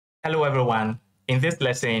Hello everyone. In this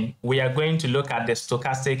lesson, we are going to look at the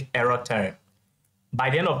stochastic error term.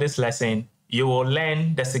 By the end of this lesson, you will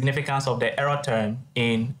learn the significance of the error term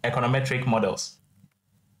in econometric models.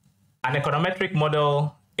 An econometric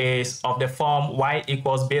model is of the form y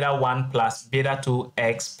equals beta 1 plus beta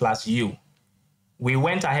 2x plus u. We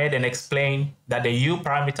went ahead and explained that the u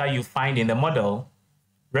parameter you find in the model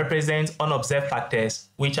represents unobserved factors,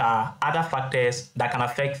 which are other factors that can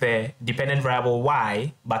affect the dependent variable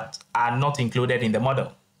y but are not included in the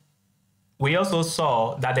model. We also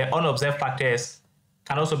saw that the unobserved factors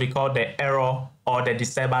can also be called the error or the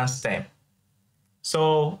disturbance term.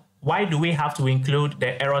 So why do we have to include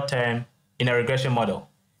the error term in a regression model?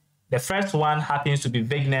 The first one happens to be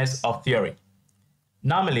vagueness of theory.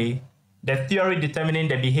 Normally, the theory determining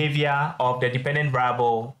the behavior of the dependent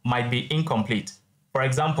variable might be incomplete. For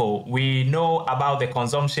example, we know about the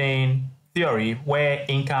consumption theory where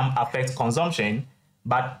income affects consumption,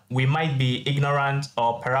 but we might be ignorant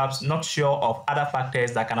or perhaps not sure of other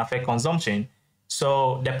factors that can affect consumption.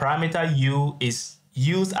 So the parameter u is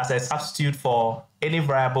used as a substitute for any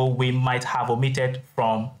variable we might have omitted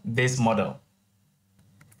from this model.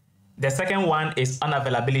 The second one is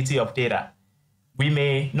unavailability of data. We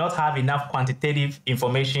may not have enough quantitative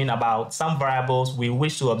information about some variables we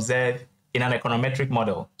wish to observe in an econometric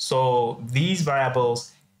model. So these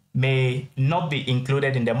variables may not be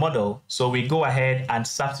included in the model, so we go ahead and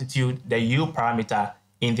substitute the u parameter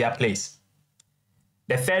in their place.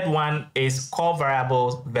 The third one is core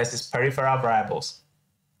variables versus peripheral variables.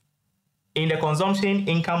 In the consumption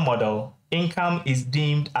income model, income is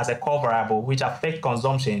deemed as a core variable which affects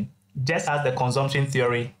consumption, just as the consumption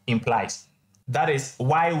theory implies. That is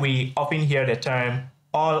why we often hear the term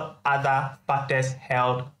all other factors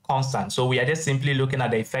held constant. So we are just simply looking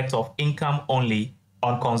at the effect of income only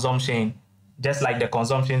on consumption, just like the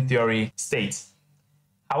consumption theory states.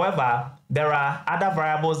 However, there are other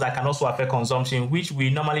variables that can also affect consumption, which we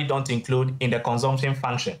normally don't include in the consumption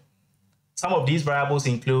function. Some of these variables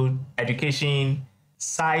include education,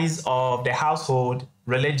 size of the household,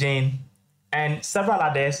 religion, and several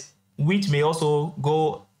others, which may also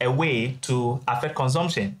go a way to affect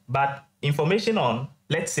consumption. But information on,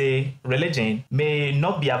 let's say, religion may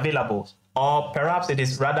not be available, or perhaps it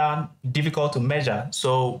is rather difficult to measure,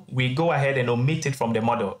 so we go ahead and omit it from the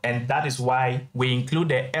model. And that is why we include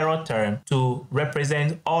the error term to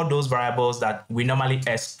represent all those variables that we normally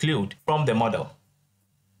exclude from the model.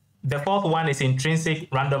 The fourth one is intrinsic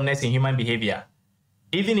randomness in human behavior.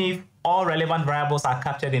 Even if all relevant variables are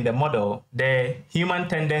captured in the model, the human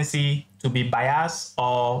tendency to be biased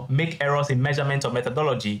or make errors in measurement or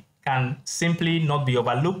methodology can simply not be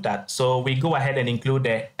overlooked at. So we go ahead and include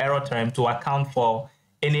the error term to account for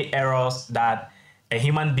any errors that a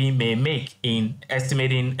human being may make in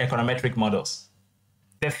estimating econometric models.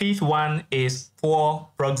 The fifth one is poor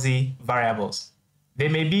proxy variables. There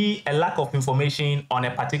may be a lack of information on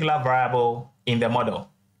a particular variable in the model.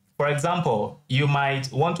 For example, you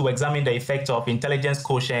might want to examine the effect of intelligence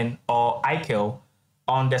quotient or IQ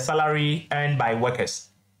on the salary earned by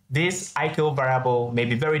workers. This IQ variable may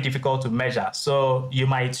be very difficult to measure, so you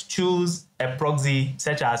might choose a proxy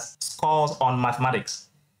such as scores on mathematics.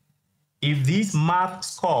 If these math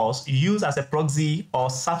scores used as a proxy or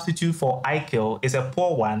substitute for IQ is a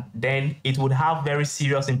poor one, then it would have very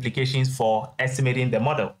serious implications for estimating the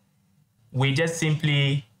model. We just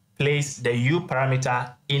simply place the u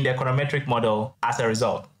parameter in the econometric model as a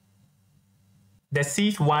result. The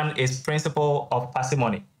sixth one is principle of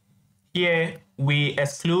parsimony. Here, we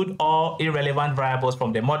exclude all irrelevant variables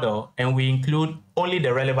from the model and we include only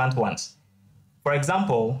the relevant ones. For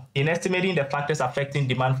example, in estimating the factors affecting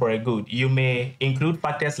demand for a good, you may include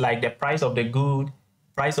factors like the price of the good,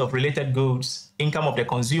 price of related goods, income of the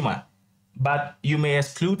consumer, but you may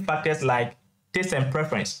exclude factors like taste and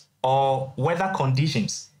preference or weather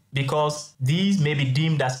conditions because these may be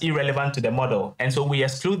deemed as irrelevant to the model, and so we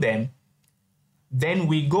exclude them. Then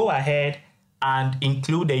we go ahead and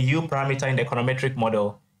include the u parameter in the econometric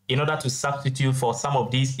model in order to substitute for some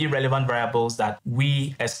of these irrelevant variables that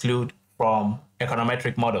we exclude from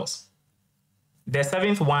econometric models. The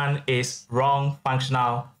seventh one is wrong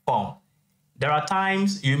functional form. There are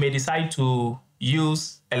times you may decide to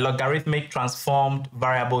use a logarithmic transformed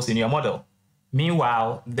variables in your model.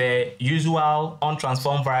 Meanwhile, the usual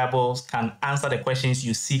untransformed variables can answer the questions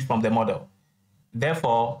you seek from the model.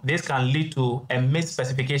 Therefore, this can lead to a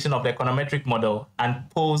misspecification of the econometric model and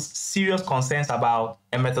pose serious concerns about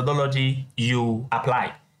a methodology you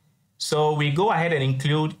applied. So we go ahead and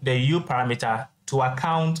include the u parameter to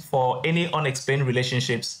account for any unexplained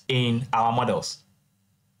relationships in our models.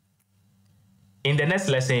 In the next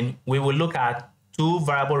lesson, we will look at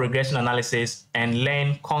two-variable regression analysis and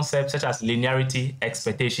learn concepts such as linearity,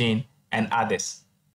 expectation, and others.